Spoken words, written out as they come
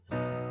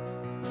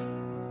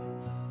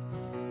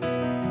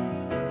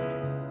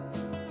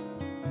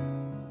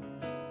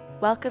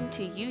Welcome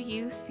to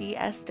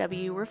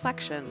UUCSW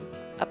Reflections,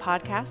 a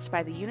podcast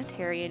by the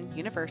Unitarian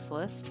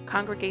Universalist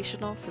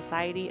Congregational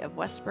Society of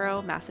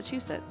Westboro,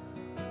 Massachusetts.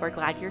 We're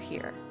glad you're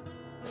here.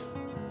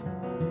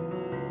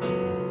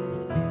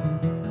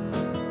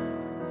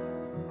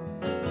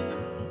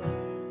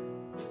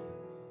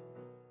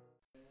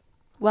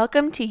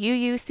 Welcome to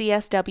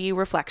UUCSW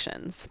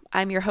Reflections.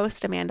 I'm your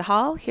host, Amanda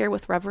Hall, here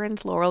with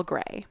Reverend Laurel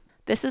Gray.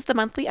 This is the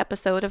monthly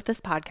episode of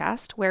this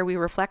podcast where we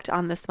reflect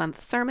on this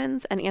month's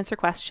sermons and answer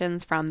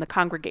questions from the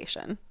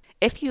congregation.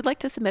 If you'd like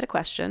to submit a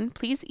question,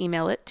 please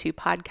email it to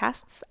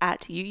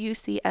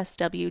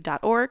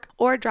podcasts@uucsw.org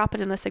or drop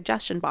it in the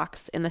suggestion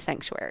box in the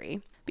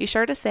sanctuary. Be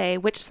sure to say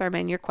which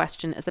sermon your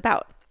question is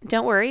about.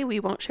 Don't worry, we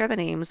won't share the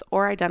names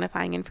or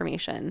identifying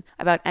information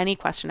about any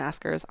question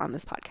askers on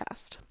this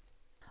podcast.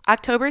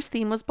 October's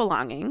theme was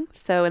belonging,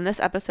 so in this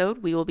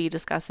episode we will be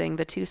discussing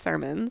the two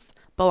sermons,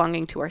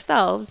 Belonging to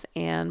Ourselves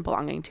and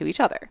Belonging to Each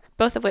Other,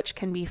 both of which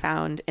can be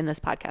found in this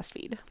podcast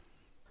feed.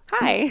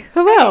 Hi.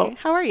 Hello. Hi,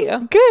 how are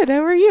you? Good.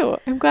 How are you?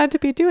 I'm glad to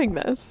be doing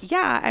this.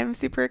 Yeah, I'm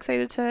super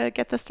excited to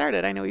get this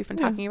started. I know we've been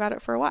talking about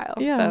it for a while,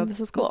 so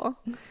this is cool.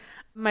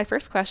 My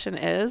first question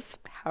is,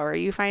 how are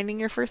you finding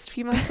your first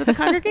few months with the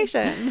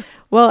congregation?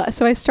 Well,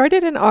 so I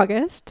started in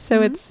August,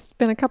 so it's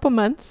been a couple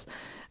months.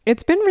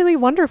 It's been really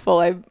wonderful.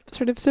 I'm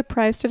sort of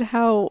surprised at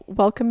how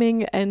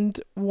welcoming and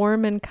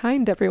warm and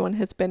kind everyone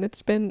has been.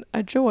 It's been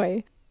a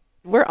joy.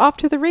 We're off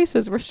to the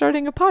races. We're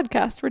starting a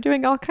podcast. We're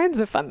doing all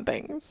kinds of fun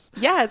things.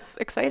 Yeah, it's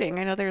exciting.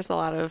 I know there's a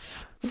lot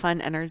of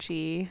fun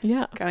energy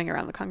going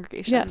around the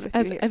congregation. Yes,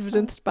 as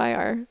evidenced by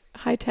our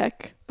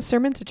high-tech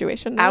sermon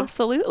situation now.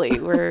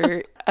 Absolutely.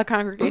 We're a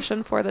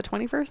congregation for the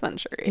 21st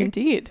century.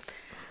 Indeed.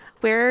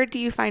 Where do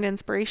you find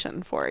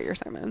inspiration for your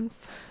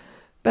sermons?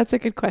 That's a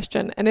good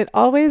question. And it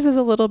always is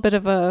a little bit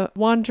of a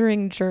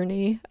wandering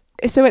journey.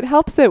 So it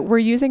helps that we're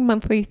using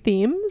monthly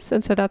themes.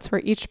 And so that's where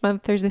each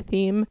month there's a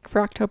theme.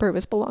 For October, it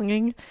was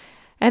belonging.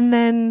 And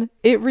then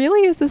it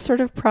really is this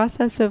sort of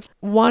process of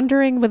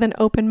wandering with an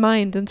open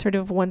mind and sort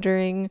of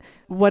wondering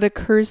what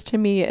occurs to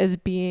me as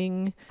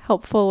being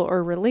helpful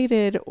or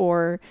related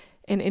or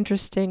an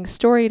interesting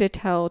story to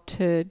tell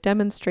to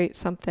demonstrate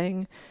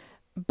something.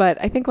 But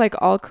I think like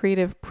all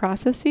creative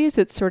processes,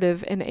 it's sort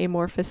of an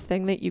amorphous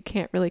thing that you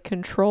can't really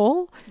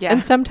control. Yeah.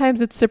 And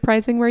sometimes it's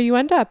surprising where you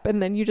end up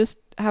and then you just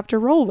have to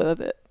roll with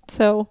it.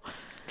 So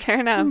fair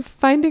enough. I'm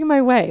finding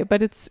my way,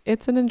 but it's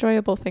an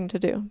enjoyable thing to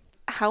do.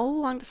 How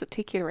long does it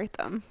take you to write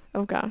them?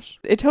 Oh gosh,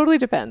 it totally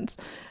depends.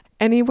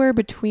 Anywhere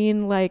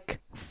between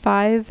like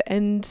 5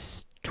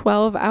 and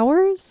 12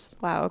 hours.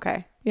 Wow.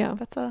 Okay. Yeah.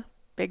 That's a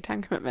big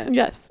time commitment.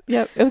 Yes.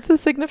 Yep. It was a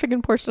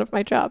significant portion of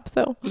my job.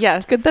 So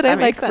yes, good that I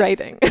like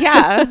writing.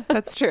 Yeah,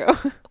 that's true.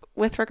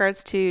 With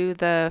regards to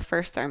the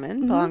first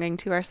sermon, Belonging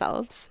to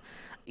Ourselves,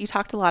 you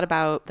talked a lot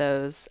about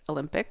those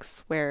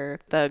Olympics where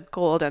the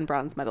gold and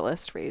bronze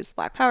medalists raised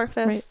Black Power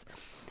fists,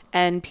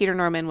 and Peter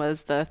Norman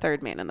was the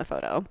third man in the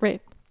photo.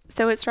 Right.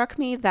 So it struck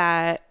me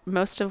that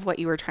most of what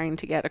you were trying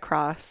to get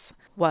across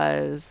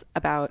was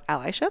about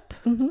allyship.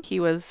 Mm-hmm. He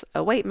was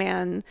a white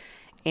man,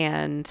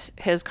 and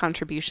his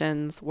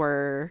contributions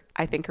were,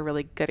 I think, a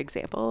really good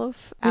example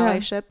of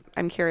allyship.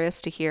 I'm curious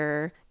to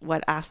hear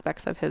what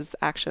aspects of his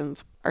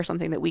actions are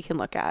something that we can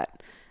look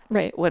at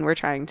when we're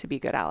trying to be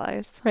good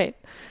allies. Right.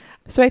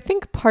 So I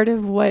think part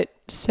of what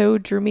so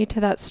drew me to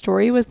that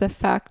story was the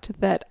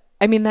fact that,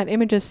 I mean, that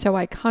image is so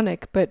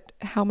iconic, but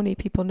how many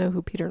people know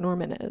who Peter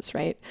Norman is,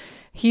 right?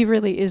 He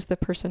really is the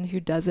person who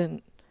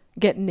doesn't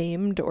get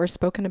named or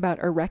spoken about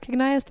or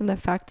recognized, and the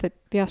fact that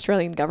the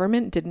Australian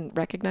government didn't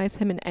recognize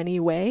him in any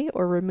way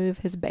or remove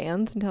his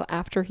bans until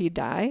after he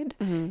died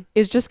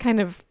is just kind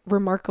of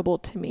remarkable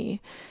to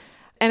me.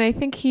 And I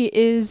think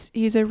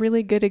he's a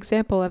really good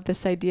example of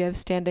this idea of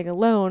standing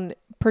alone,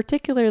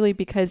 particularly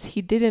because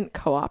he didn't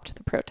co-opt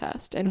the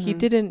protest and he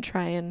didn't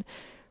try and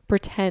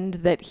pretend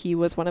that he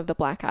was one of the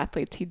Black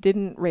athletes. He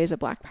didn't raise a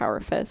Black Power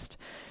fist.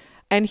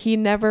 And he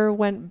never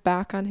went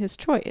back on his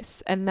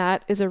choice. And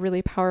that is a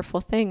really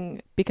powerful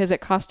thing because it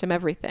cost him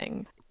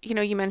everything. You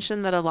know, you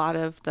mentioned that a lot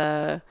of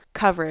the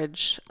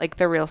coverage, like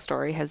the real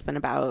story, has been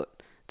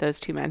about those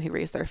two men who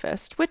raised their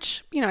fist,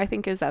 which, you know, I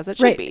think is as it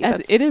should be.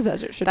 It is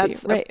as it should be.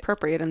 That's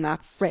appropriate. And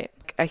that's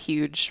a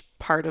huge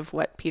part of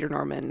what Peter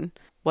Norman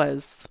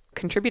was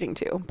contributing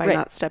to by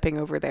not stepping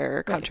over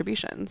their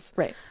contributions.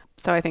 Right.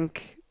 So I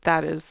think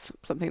that is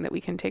something that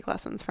we can take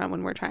lessons from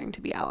when we're trying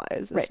to be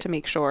allies, is to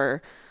make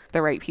sure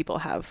the right people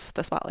have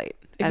the spotlight.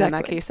 Exactly. And in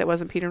that case, it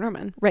wasn't Peter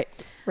Norman. Right.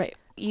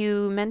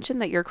 You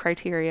mentioned that your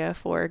criteria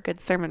for good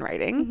sermon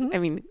writing, I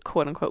mean,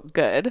 quote unquote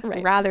good,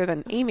 rather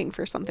than aiming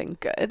for something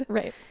good,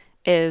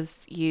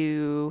 is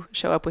you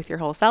show up with your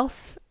whole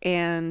self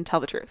and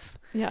tell the truth.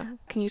 Yeah.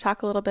 Can you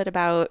talk a little bit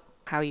about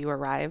how you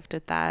arrived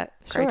at that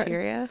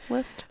criteria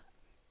list?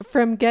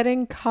 From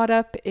getting caught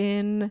up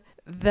in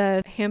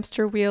the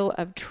hamster wheel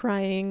of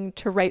trying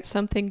to write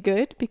something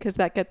good, because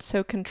that gets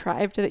so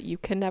contrived that you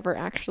can never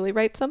actually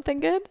write something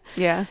good.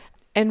 Yeah.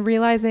 And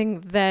realizing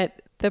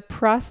that the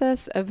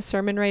process of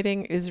sermon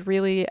writing is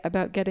really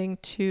about getting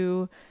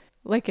to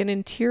like an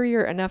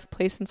interior enough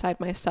place inside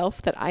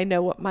myself that I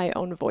know what my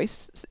own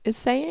voice is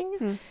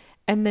saying,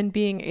 and then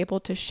being able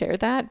to share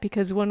that,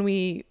 because when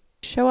we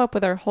show up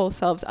with our whole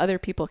selves, other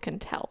people can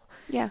tell.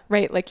 Yeah.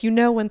 Right? Like, you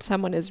know when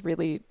someone is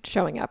really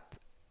showing up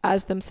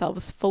as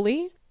themselves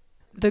fully.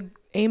 The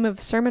aim of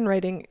sermon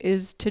writing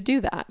is to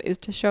do that, is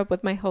to show up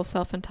with my whole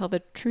self and tell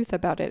the truth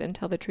about it, and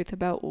tell the truth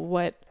about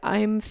what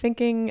I'm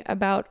thinking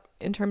about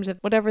in terms of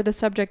whatever the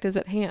subject is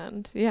at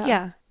hand. Yeah.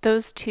 Yeah.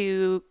 Those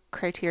two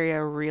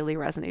criteria really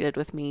resonated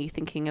with me,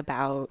 thinking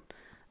about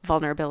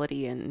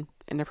vulnerability in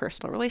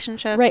interpersonal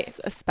relationships, Right.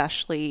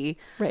 especially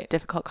Right.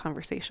 difficult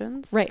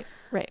conversations. Right.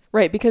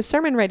 Because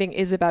sermon writing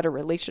is about a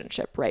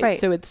relationship, right? Right.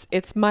 So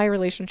it's my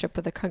relationship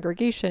with the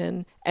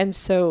congregation. And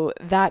so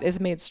that is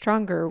made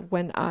stronger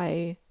when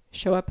I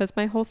show up as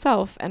my whole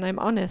self and I'm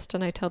honest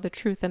and I tell the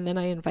truth, and then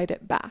I invite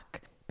it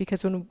back.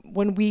 Because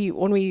when we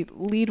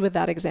lead with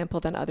that example,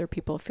 then other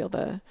people feel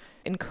the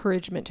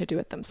encouragement to do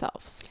it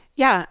themselves.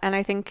 Yeah. And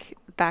I think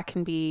that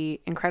can be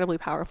incredibly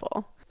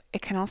powerful.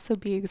 It can also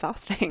be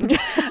exhausting.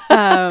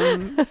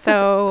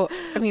 So,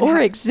 I mean, Or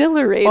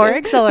exhilarating.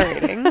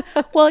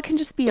 Well, it can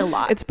just be a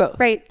lot. It's both.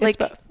 Right. It's Like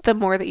both. the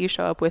more that you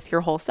show up with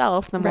your whole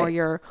self, the more Right.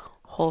 your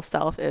whole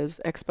self is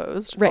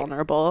exposed, Right.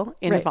 vulnerable,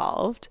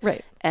 involved.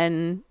 Right.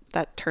 And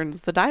that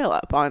turns the dial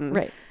up on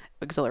Right.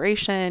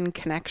 exhilaration,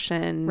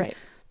 connection. Right.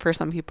 For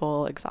some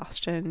people,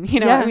 exhaustion.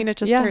 Yeah. I mean, it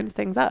just Yeah. turns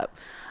things up.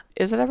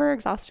 Is it ever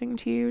exhausting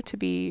to you to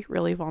be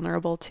really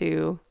vulnerable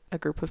to a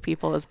group of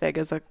people as big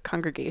as a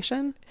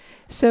congregation?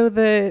 So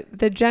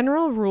the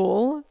general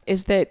rule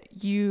is that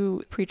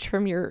you preach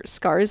from your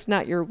scars,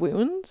 not your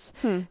wounds.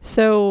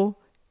 So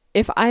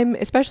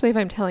especially if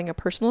I'm telling a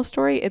personal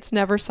story, it's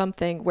never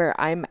something where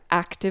I'm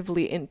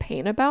actively in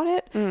pain about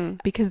it,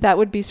 because that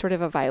would be sort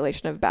of a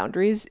violation of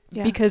boundaries.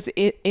 Yeah. Because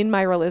in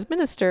my role as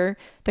minister,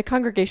 the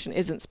congregation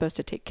isn't supposed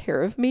to take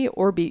care of me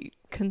or be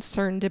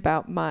concerned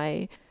about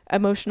my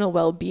emotional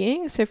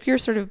well-being. So if you're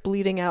sort of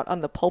bleeding out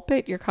on the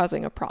pulpit, you're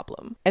causing a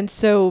problem. And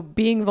so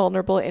being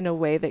vulnerable in a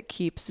way that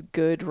keeps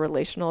good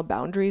relational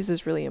boundaries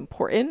is really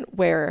important,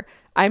 where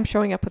I'm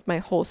showing up with my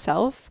whole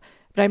self,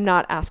 but I'm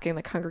not asking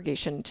the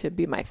congregation to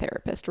be my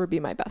therapist or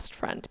be my best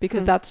friend,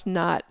 because that's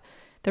not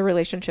the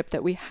relationship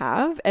that we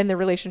have. And the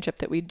relationship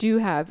that we do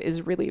have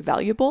is really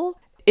valuable.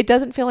 It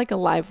doesn't feel like a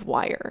live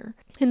wire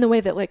in the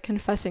way that like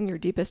confessing your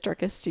deepest,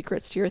 darkest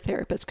secrets to your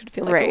therapist could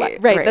feel like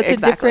Right. That's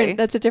Exactly.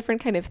 that's a different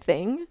kind of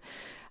thing.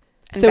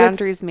 And So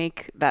boundaries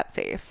make that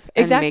safe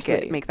and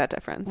Exactly. make that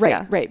difference. Right,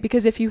 Yeah. right.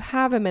 Because if you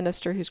have a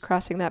minister who's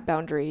crossing that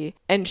boundary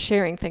and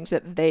sharing things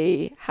that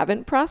they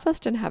haven't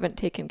processed and haven't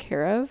taken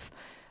care of,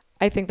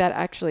 I think that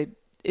actually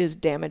is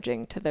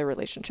damaging to their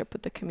relationship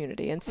with the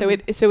community. And so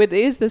it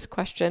is this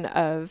question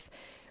of,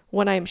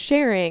 when I'm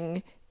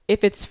sharing,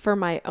 if it's for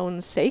my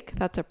own sake,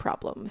 that's a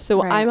problem.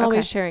 So Right, I'm always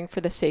okay. sharing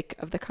for the sake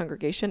of the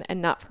congregation and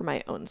not for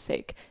my own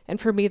sake. And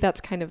for me,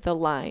 that's kind of the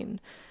line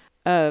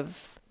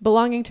of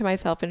belonging to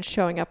myself and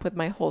showing up with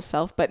my whole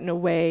self, but in a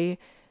way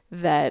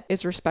that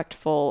is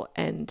respectful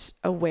and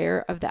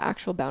aware of the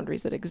actual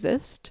boundaries that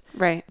exist.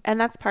 Right. And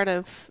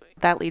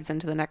that leads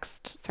into the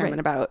next sermon Right.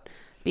 about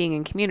being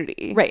in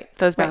community. Right.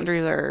 Those Right.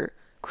 boundaries are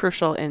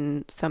crucial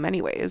in so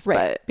many ways. Right.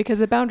 But Because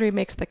the boundary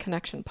makes the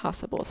connection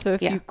possible. So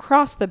if Yeah. you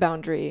cross the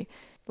boundary,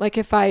 like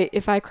if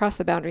I cross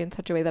the boundary in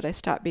such a way that I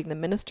stop being the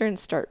minister and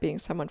start being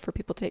someone for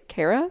people to take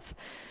care of,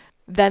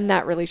 then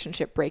that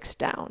relationship breaks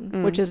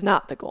down, which is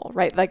not the goal,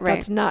 right? Like Right.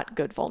 that's not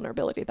good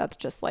vulnerability. That's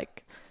just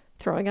like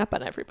throwing up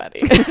on everybody.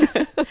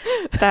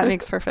 that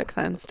makes perfect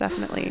sense.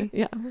 Definitely.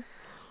 Yeah.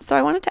 So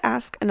I wanted to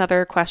ask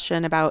another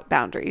question about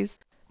boundaries.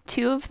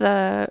 Two of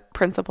the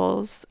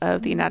principles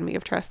of the Anatomy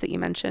of Trust that you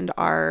mentioned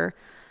are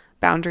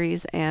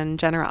boundaries and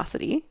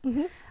generosity.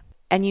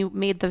 And you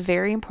made the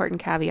very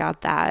important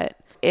caveat that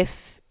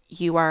if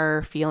you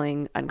are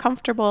feeling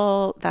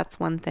uncomfortable, that's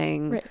one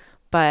thing. Right.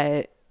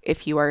 But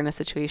if you are in a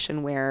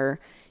situation where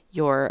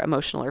your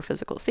emotional or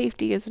physical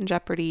safety is in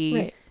jeopardy,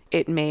 Right.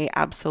 it may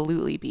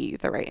absolutely be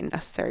the right and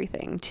necessary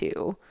thing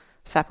to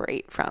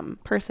separate from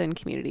person,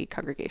 community,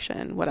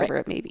 congregation, whatever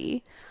it may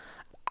be.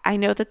 I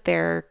know that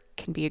there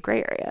can be a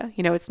gray area.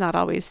 It's not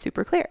always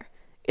super clear.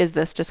 Is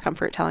this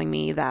discomfort telling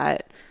me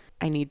that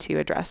I need to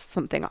address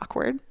something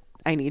awkward?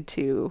 I need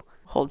to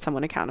hold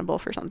someone accountable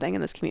for something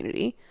in this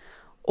community?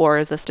 Or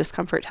is this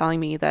discomfort telling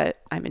me that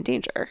I'm in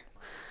danger?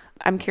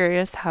 I'm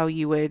curious how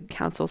you would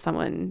counsel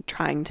someone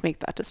trying to make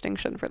that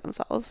distinction for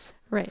themselves.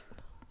 Right.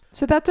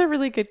 So that's a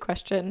really good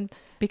question,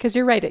 because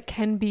you're right. It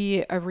can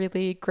be a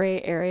really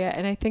gray area.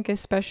 And I think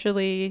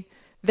especially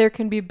there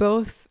can be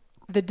both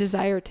the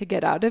desire to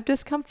get out of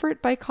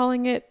discomfort by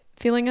calling it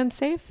feeling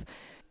unsafe.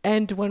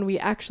 And when we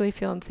actually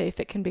feel unsafe,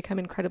 it can become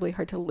incredibly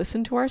hard to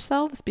listen to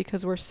ourselves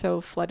because we're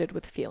so flooded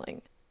with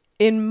feeling.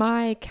 In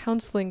my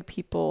counseling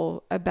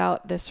people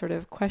about this sort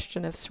of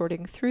question of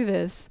sorting through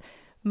this,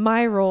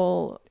 my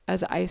role,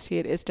 as I see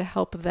it, is to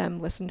help them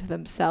listen to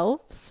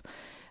themselves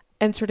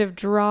and sort of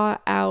draw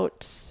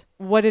out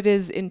what it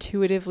is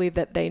intuitively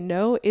that they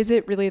know. Is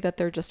it really that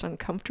they're just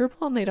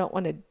uncomfortable and they don't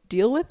want to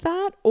deal with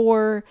that?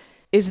 Or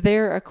is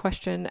there a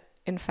question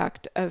in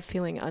fact, of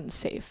feeling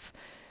unsafe.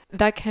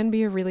 That can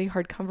be a really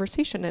hard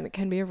conversation, and it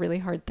can be a really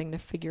hard thing to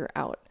figure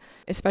out,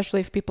 especially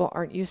if people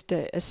aren't used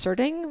to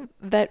asserting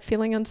that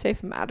feeling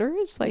unsafe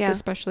matters, like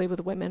especially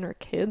with women or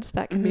kids,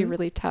 that can be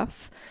really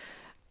tough.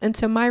 And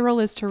so my role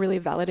is to really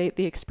validate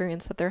the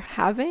experience that they're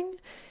having.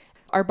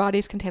 Our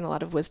bodies contain a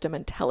lot of wisdom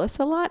and tell us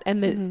a lot.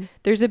 And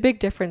there's a big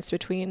difference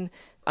between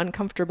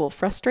uncomfortable,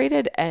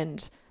 frustrated,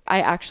 and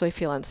I actually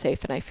feel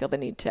unsafe and I feel the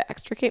need to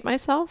extricate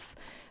myself.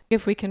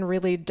 If we can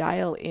really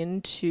dial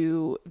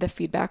into the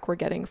feedback we're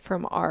getting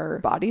from our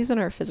bodies and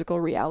our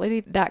physical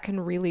reality, that can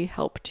really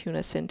help tune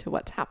us into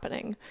what's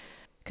happening.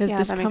 Because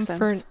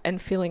discomfort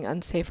and feeling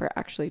unsafe are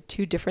actually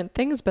two different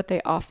things, but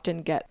they often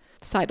get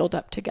sidled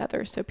up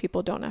together so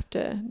people don't have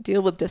to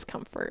deal with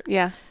discomfort.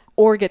 Yeah.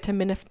 Or get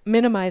to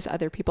minimize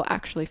other people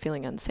actually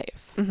feeling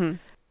unsafe.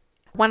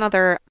 One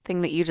other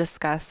thing that you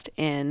discussed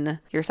in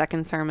your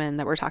second sermon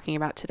that we're talking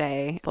about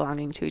today,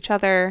 belonging to each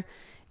other,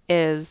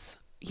 is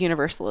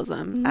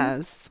universalism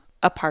as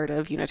a part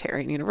of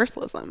Unitarian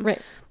Universalism.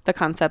 Right. The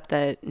concept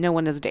that no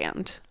one is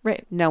damned.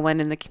 Right. No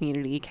one in the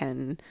community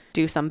can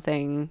do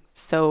something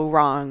so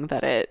wrong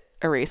that it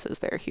erases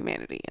their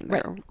humanity and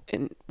their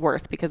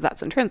worth, because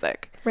that's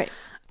intrinsic. Right.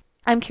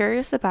 I'm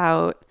curious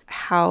about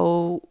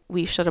how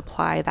we should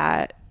apply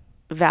that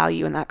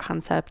value and that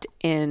concept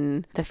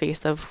in the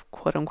face of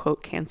quote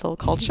unquote cancel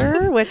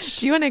culture, which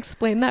do you want to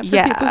explain that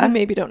for people who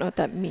maybe don't know what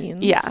that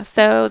means? Yeah.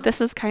 So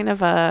this is kind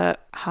of a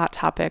hot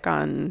topic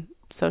on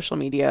social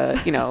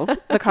media. You know,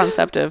 the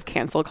concept of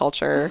cancel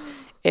culture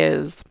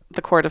is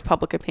the court of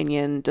public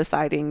opinion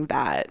deciding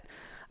that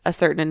a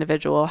certain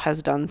individual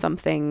has done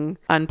something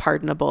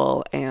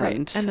unpardonable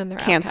and then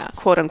they're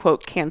quote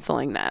unquote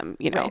canceling them,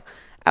 you know,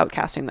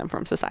 outcasting them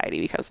from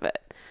society because of it.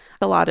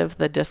 A lot of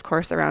the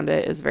discourse around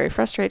it is very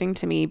frustrating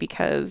to me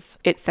because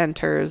it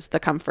centers the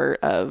comfort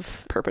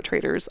of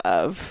perpetrators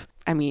of,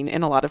 I mean,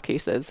 in a lot of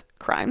cases,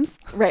 crimes.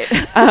 Right.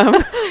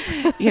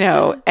 You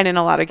know, and in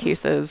a lot of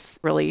cases,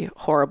 really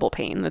horrible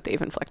pain that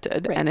they've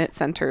inflicted. Right. And it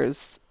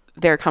centers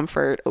their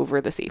comfort over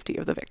the safety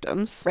of the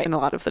victims in a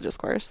lot of the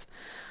discourse.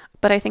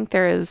 But I think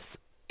there is,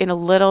 in a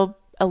little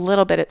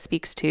bit, it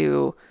speaks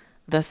to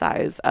the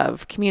size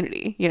of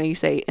community. You know, you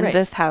say in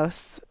this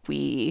house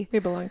we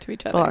belong to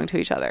each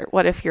other.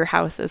 What if your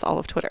house is all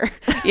of Twitter?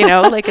 You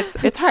know, like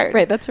it's hard.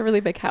 Right. That's a really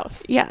big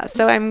house. Yeah.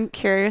 So I'm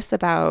curious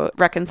about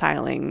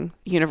reconciling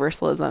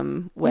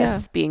universalism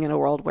with being in a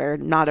world where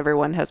not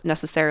everyone has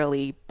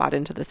necessarily bought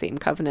into the same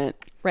covenant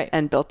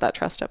and built that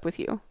trust up with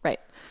you. Right.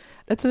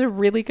 That's a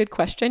really good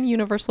question.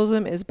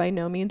 Universalism is by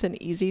no means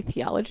an easy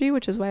theology,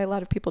 which is why a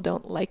lot of people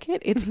don't like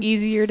it. It's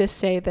easier to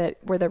say that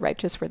we're the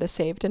righteous, we're the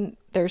saved, and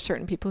there are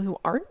certain people who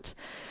aren't.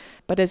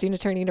 But as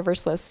Unitarian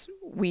Universalists,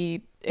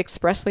 we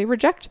expressly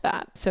reject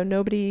that. So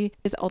nobody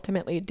is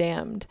ultimately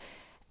damned.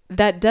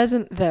 That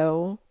doesn't,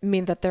 though,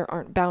 mean that there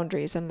aren't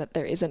boundaries and that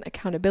there isn't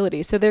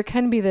accountability. So there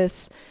can be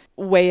this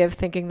way of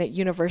thinking that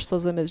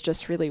universalism is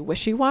just really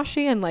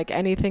wishy-washy and like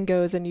anything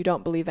goes and you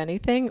don't believe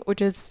anything,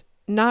 which is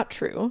not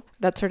true.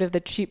 That's sort of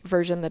the cheap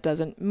version that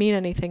doesn't mean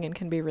anything and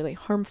can be really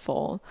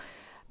harmful.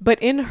 But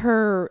in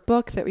her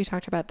book that we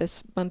talked about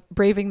this month,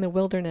 Braving the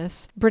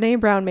Wilderness, Brene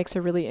Brown makes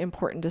a really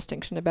important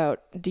distinction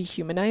about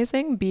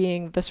dehumanizing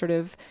being the sort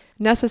of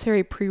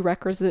necessary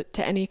prerequisite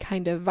to any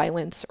kind of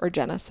violence or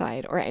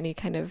genocide or any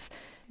kind of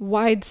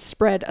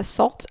widespread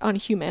assault on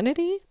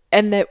humanity.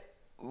 And that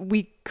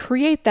we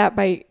create that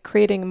by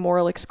creating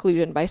moral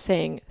exclusion, by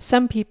saying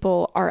some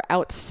people are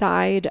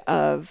outside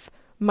of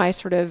my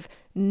sort of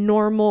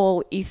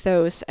normal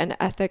ethos and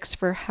ethics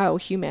for how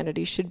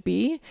humanity should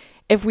be.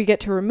 If we get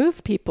to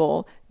remove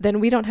people, then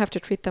we don't have to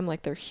treat them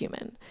like they're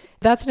human.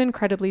 That's an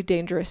incredibly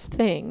dangerous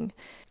thing.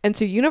 And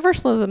so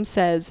universalism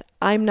says,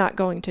 I'm not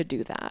going to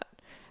do that.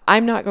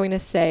 I'm not going to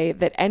say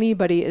that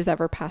anybody is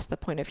ever past the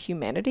point of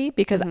humanity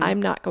because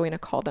I'm not going to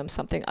call them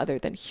something other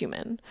than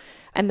human.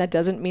 And that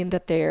doesn't mean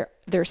that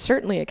they're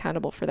certainly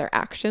accountable for their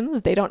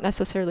actions. They don't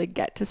necessarily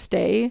get to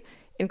stay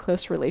in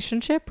close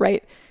relationship,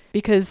 right?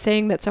 Because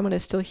saying that someone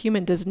is still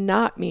human does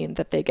not mean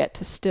that they get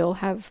to still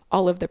have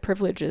all of the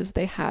privileges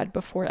they had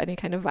before any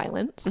kind of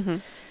violence.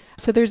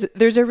 So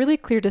there's a really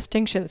clear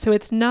distinction. So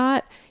it's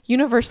not,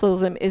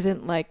 universalism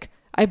isn't like,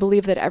 I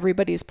believe that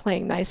everybody's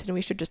playing nice and we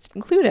should just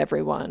include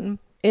everyone.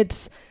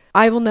 It's,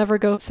 I will never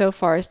go so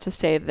far as to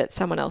say that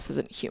someone else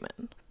isn't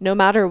human, no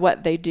matter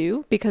what they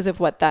do, because of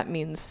what that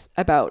means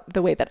about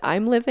the way that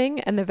I'm living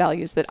and the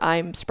values that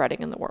I'm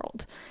spreading in the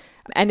world.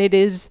 And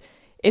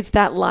it's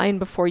that line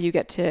before you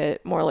get to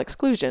moral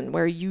exclusion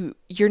where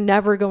you're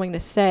never going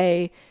to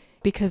say,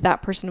 because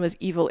that person was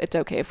evil, it's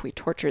okay if we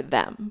torture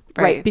them,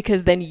 right?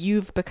 Because then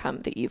you've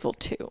become the evil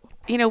too.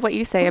 You know, what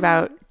you say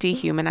about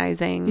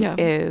dehumanizing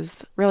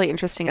is really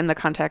interesting in the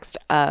context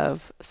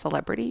of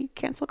celebrity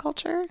cancel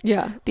culture.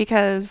 Yeah.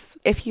 Because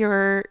if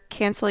you're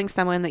canceling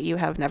someone that you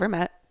have never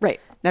met,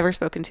 never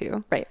spoken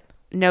to,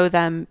 know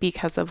them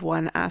because of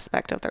one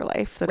aspect of their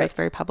life that is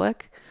very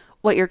public,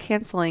 what you're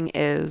canceling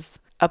is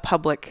a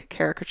public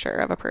caricature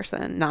of a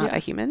person, not a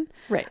human.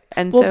 Right.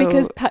 And well, so,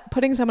 because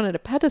putting someone at a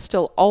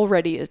pedestal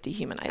already is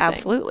dehumanizing.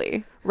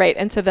 absolutely. Right.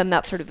 And so then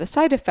that's sort of the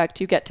side effect.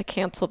 You get to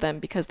cancel them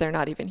because they're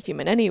not even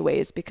human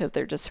anyways, because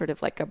they're just sort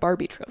of like a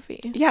Barbie trophy.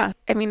 Yeah.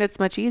 I mean, it's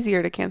much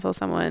easier to cancel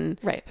someone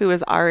Right. who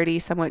is already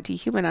somewhat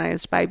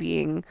dehumanized by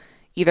being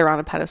either on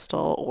a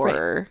pedestal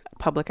or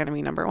public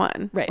enemy number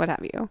one, what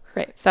have you.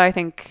 Right. So I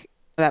think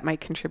that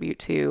might contribute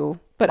to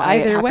But why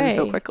either it happened way,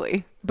 so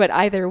quickly. But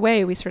either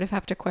way, we sort of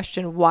have to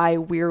question why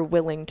we're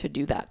willing to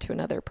do that to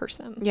another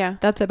person. Yeah.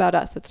 That's about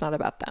us. It's not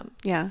about them.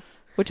 Yeah.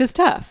 Which is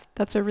tough.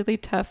 That's a really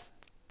tough.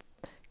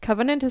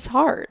 Covenant is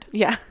hard.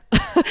 Yeah.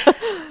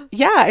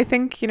 Yeah. I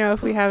think,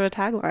 if we have a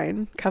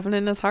tagline,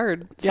 covenant is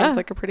hard. Sounds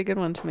like a pretty good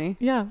one to me.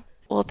 Yeah.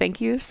 Well,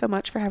 thank you so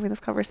much for having this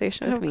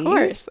conversation with me. Of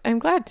course. I'm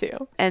glad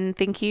to. And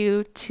thank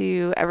you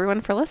to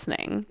everyone for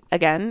listening.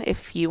 Again,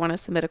 if you want to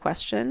submit a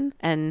question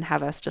and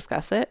have us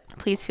discuss it,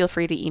 please feel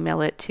free to email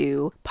it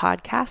to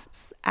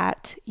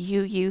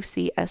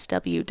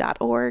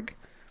podcasts@uucsw.org,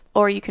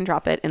 or you can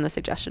drop it in the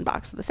suggestion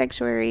box of the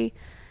sanctuary.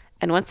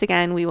 And once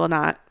again, we will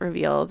not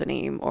reveal the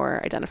name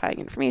or identifying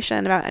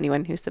information about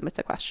anyone who submits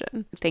a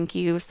question. Thank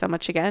you so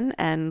much again,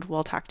 and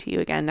we'll talk to you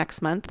again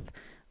next month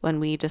when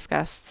we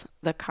discuss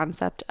the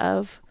concept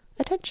of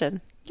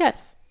attention.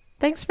 Yes.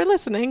 Thanks for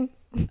listening.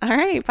 All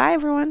right. Bye,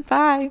 everyone.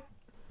 Bye.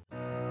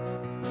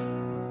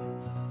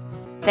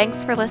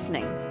 Thanks for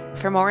listening.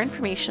 For more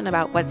information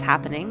about what's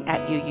happening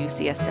at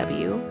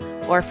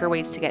UUCSW or for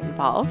ways to get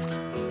involved,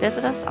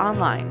 visit us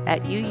online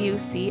at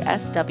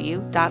uucsw.org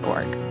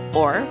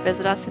or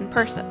visit us in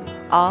person.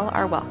 All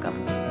are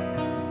welcome.